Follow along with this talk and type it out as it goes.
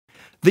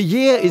The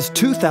year is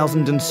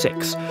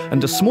 2006,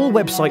 and a small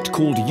website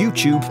called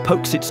YouTube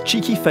pokes its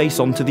cheeky face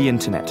onto the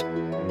internet.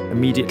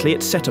 Immediately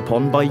it's set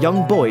upon by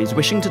young boys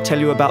wishing to tell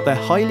you about their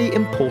highly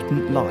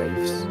important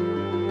lives.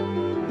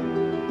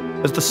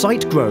 As the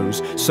site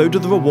grows, so do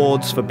the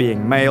rewards for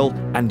being male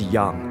and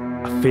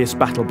young. A fierce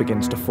battle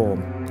begins to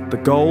form. The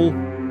goal?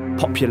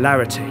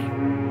 Popularity.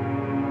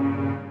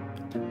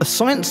 A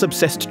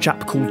science-obsessed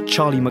chap called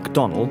Charlie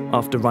McDonnell,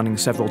 after running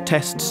several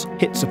tests,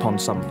 hits upon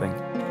something.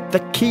 The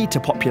key to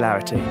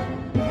popularity.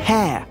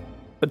 Hair.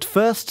 At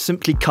first,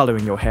 simply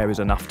colouring your hair is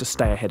enough to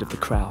stay ahead of the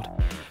crowd.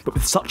 But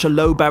with such a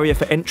low barrier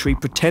for entry,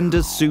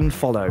 pretenders soon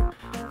follow.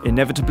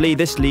 Inevitably,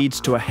 this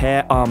leads to a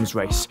hair arms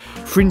race.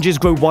 Fringes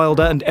grow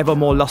wilder and ever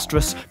more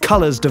lustrous,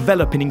 colours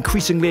develop in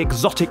increasingly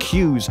exotic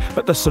hues,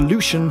 but the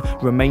solution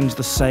remains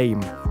the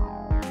same.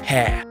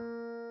 Hair.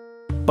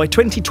 By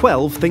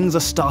 2012, things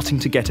are starting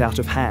to get out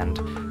of hand.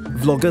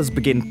 Vloggers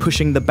begin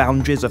pushing the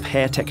boundaries of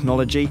hair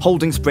technology,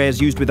 holding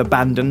sprayers used with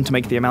abandon to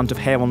make the amount of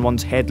hair on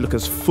one's head look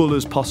as full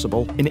as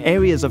possible. In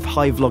areas of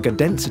high vlogger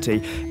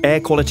density,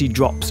 air quality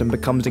drops and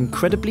becomes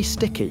incredibly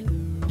sticky.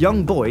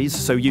 Young boys,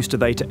 so used are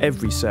they to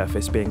every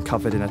surface being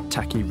covered in a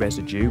tacky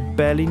residue,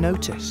 barely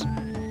notice.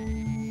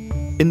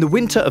 In the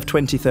winter of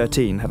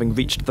 2013, having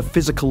reached the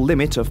physical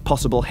limit of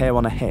possible hair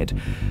on a head,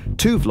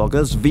 two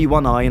vloggers,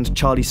 V1I and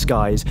Charlie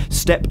Skies,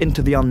 step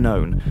into the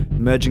unknown,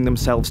 merging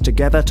themselves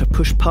together to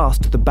push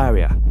past the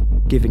barrier.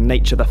 Giving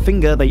nature the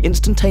finger, they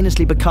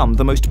instantaneously become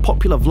the most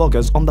popular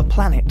vloggers on the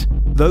planet.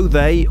 Though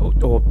they,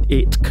 or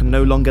it, can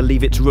no longer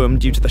leave its room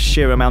due to the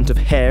sheer amount of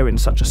hair in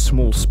such a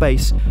small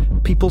space,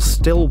 people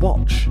still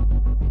watch.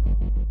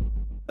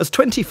 As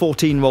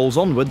 2014 rolls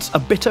onwards, a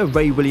bitter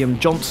Ray William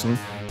Johnson,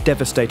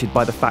 devastated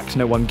by the fact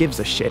no one gives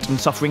a shit and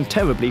suffering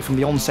terribly from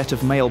the onset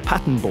of male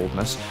pattern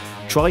baldness,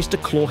 tries to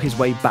claw his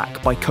way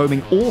back by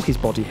combing all his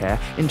body hair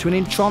into an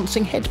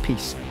entrancing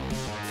headpiece.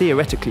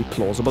 Theoretically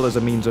plausible as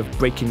a means of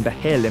breaking the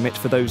hair limit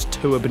for those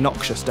too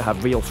obnoxious to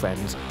have real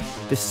friends,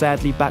 this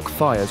sadly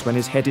backfires when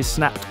his head is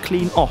snapped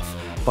clean off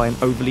by an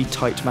overly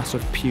tight mass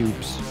of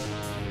pubes.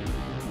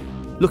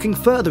 Looking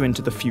further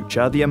into the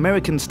future, the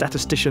American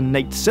statistician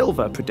Nate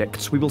Silver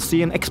predicts we will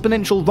see an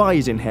exponential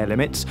rise in hair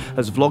limits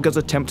as vloggers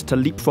attempt to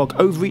leapfrog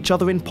over each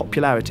other in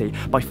popularity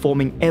by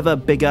forming ever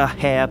bigger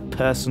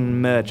hair-person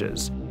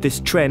mergers. This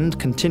trend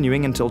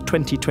continuing until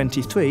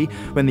 2023,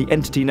 when the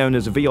entity known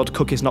as Viod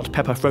Cookies Not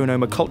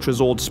Pepperfrono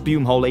McCultrazord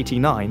Spumhole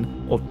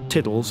 89, or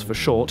TIDDLES for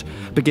short,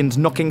 begins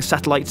knocking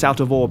satellites out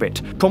of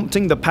orbit,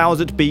 prompting the powers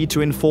that be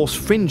to enforce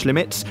fringe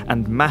limits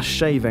and mass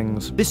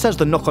shavings. This has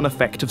the knock-on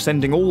effect of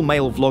sending all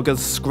male vloggers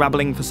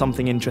scrabbling for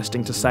something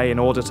interesting to say in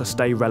order to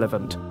stay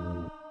relevant.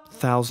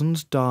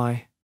 Thousands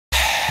die.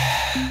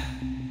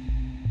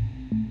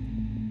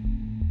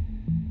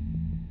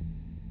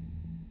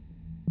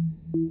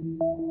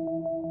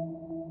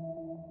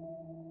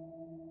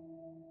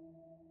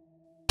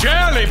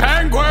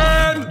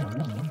 Penguin!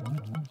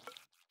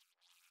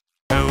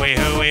 Hooey,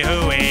 hooey,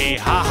 hooey,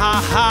 ha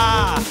ha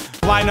ha!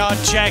 Why not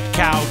check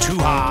out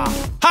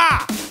Hoo-Ha?